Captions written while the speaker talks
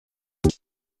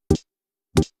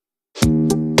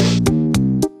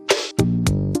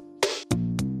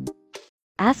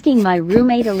asking my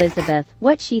roommate Elizabeth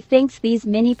what she thinks these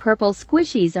mini purple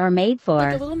squishies are made for.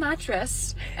 Like a little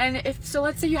mattress. And if so,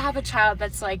 let's say you have a child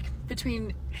that's like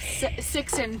between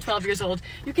 6 and 12 years old,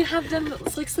 you can have them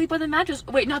like sleep on the mattress.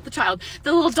 Wait, not the child,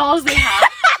 the little dolls they have.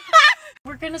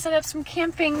 We're gonna set up some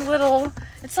camping little.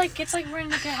 It's like we're in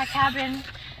like a cabin,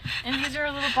 and these are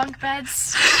our little bunk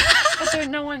beds. But they're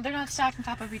not stacked on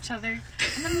top of each other,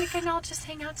 and then we can all just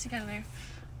hang out together.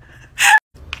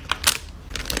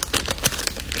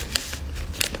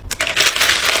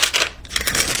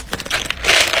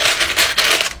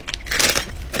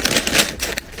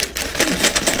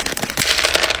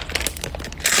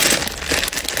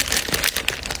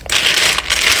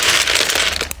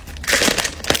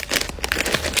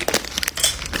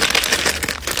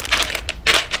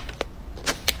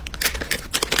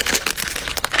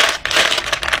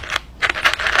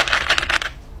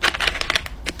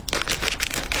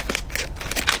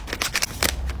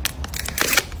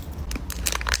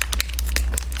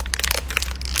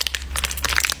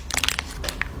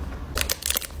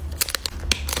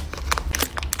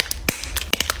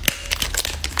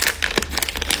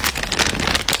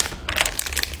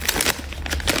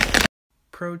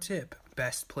 Pro tip,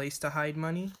 best place to hide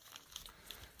money?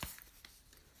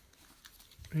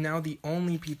 Now the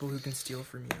only people who can steal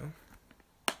from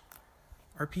you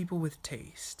are people with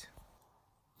taste.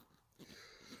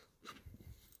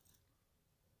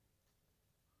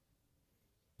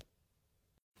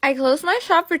 I closed my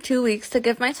shop for 2 weeks to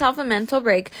give myself a mental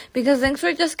break because things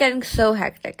were just getting so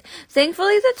hectic.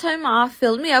 Thankfully, the time off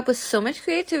filled me up with so much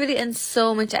creativity and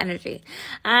so much energy.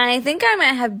 I think I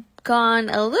might have gone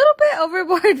a little bit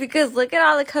overboard because look at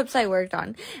all the cups I worked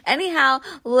on. Anyhow,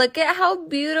 look at how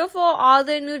beautiful all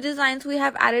the new designs we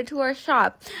have added to our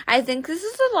shop. I think this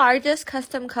is the largest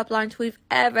custom cup launch we've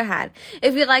ever had.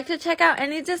 If you'd like to check out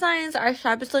any designs, our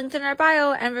shop is linked in our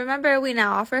bio, and remember, we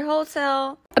now offer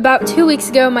wholesale. About 2 weeks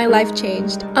ago, my life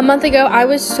changed. A month ago, I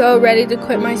was so ready to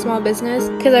quit my small business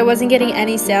because I wasn't getting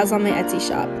any sales on my Etsy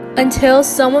shop. Until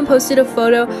someone posted a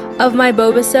photo of my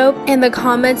boba soap and the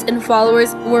comments and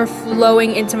followers were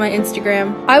flowing into my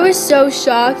Instagram. I was so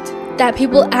shocked that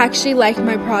people actually liked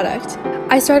my product.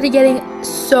 I started getting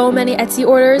so many Etsy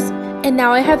orders, and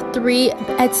now I have 3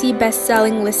 Etsy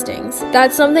best-selling listings.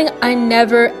 That's something I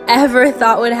never ever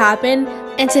thought would happen,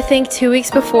 and to think 2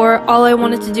 weeks before, all I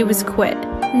wanted to do was quit.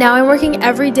 Now I'm working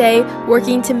every day,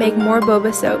 working to make more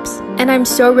boba soaps, and I'm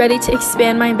so ready to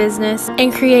expand my business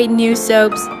and create new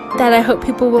soaps that I hope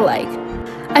people will like.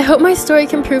 I hope my story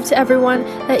can prove to everyone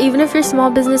that even if your small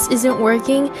business isn't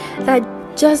working, that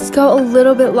just go a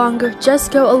little bit longer,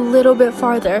 just go a little bit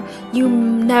farther. You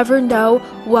never know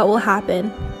what will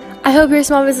happen. I hope your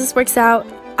small business works out.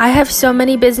 I have so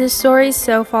many business stories,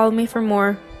 so follow me for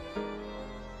more.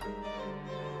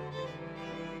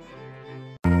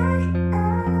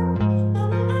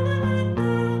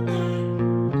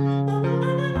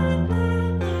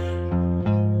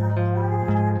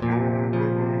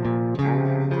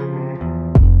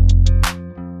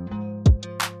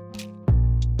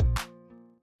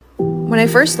 When I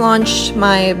first launched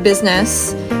my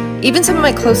business, even some of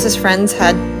my closest friends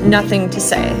had nothing to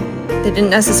say. They didn't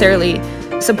necessarily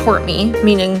support me,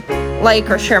 meaning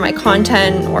like or share my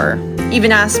content or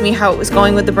even ask me how it was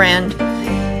going with the brand.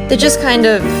 They just kind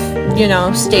of,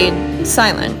 stayed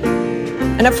silent.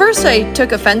 And at first I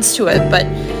took offense to it, but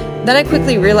then I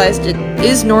quickly realized it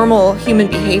is normal human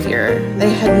behavior. They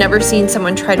had never seen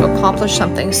someone try to accomplish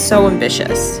something so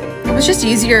ambitious. It was just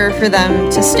easier for them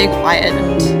to stay quiet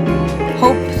and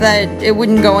hope that it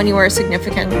wouldn't go anywhere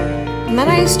significant. And then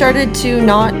I started to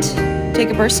not take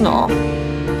it personal.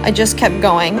 I just kept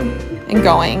going,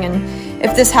 and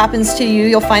if this happens to you,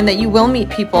 you'll find that you will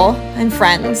meet people and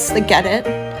friends that get it,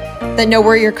 that know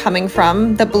where you're coming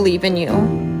from, that believe in you,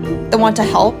 that want to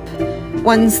help,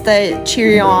 ones that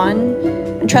cheer you on.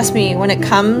 And trust me, when it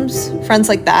comes, friends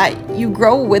like that, you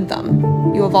grow with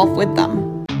them, you evolve with them.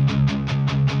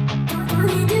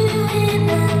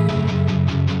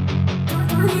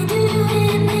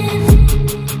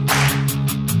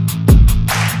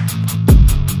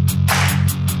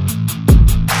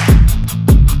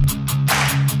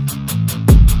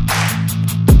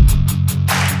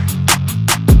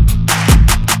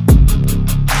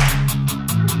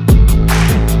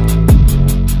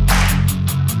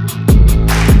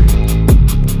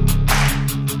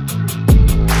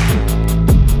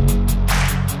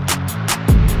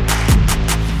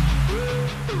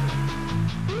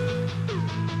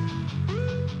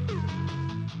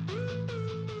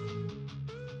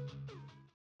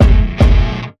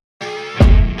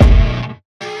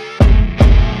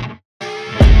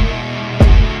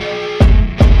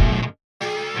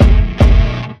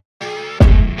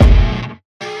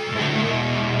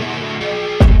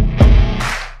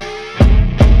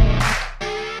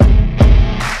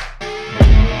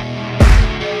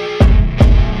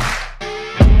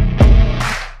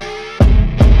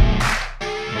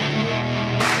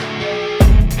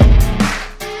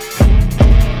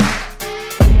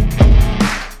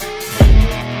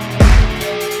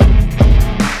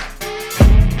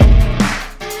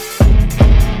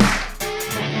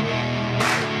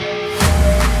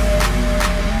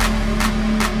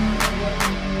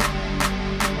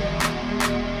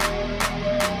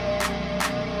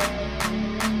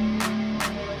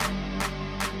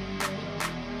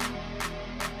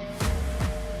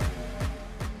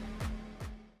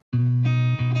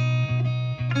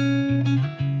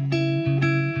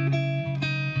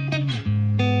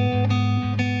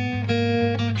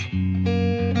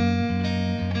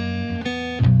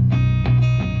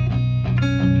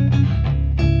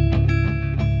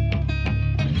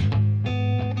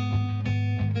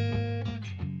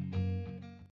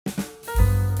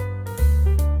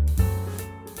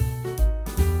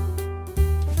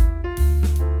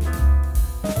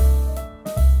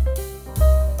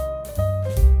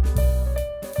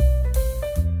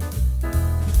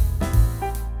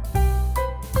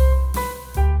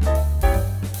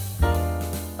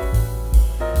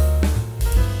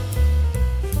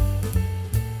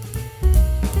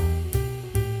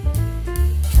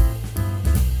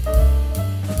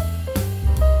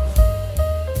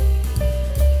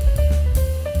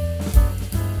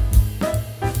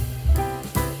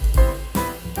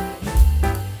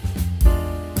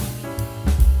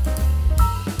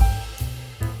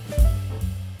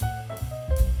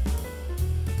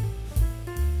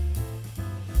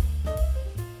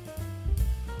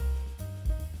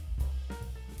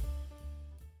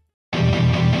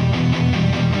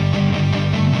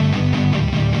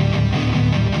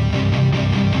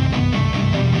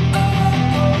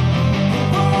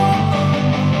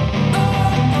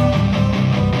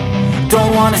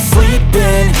 don't wanna sleep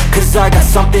in, cause I got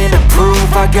something to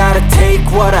prove. I gotta take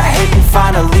what I hate and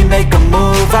finally make a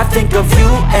move. I think of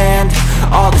you and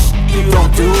all the shit you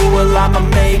don't do. Well, I'ma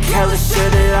make hella sure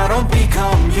that I don't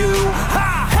become you.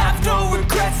 I have no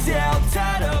regrets, yeah,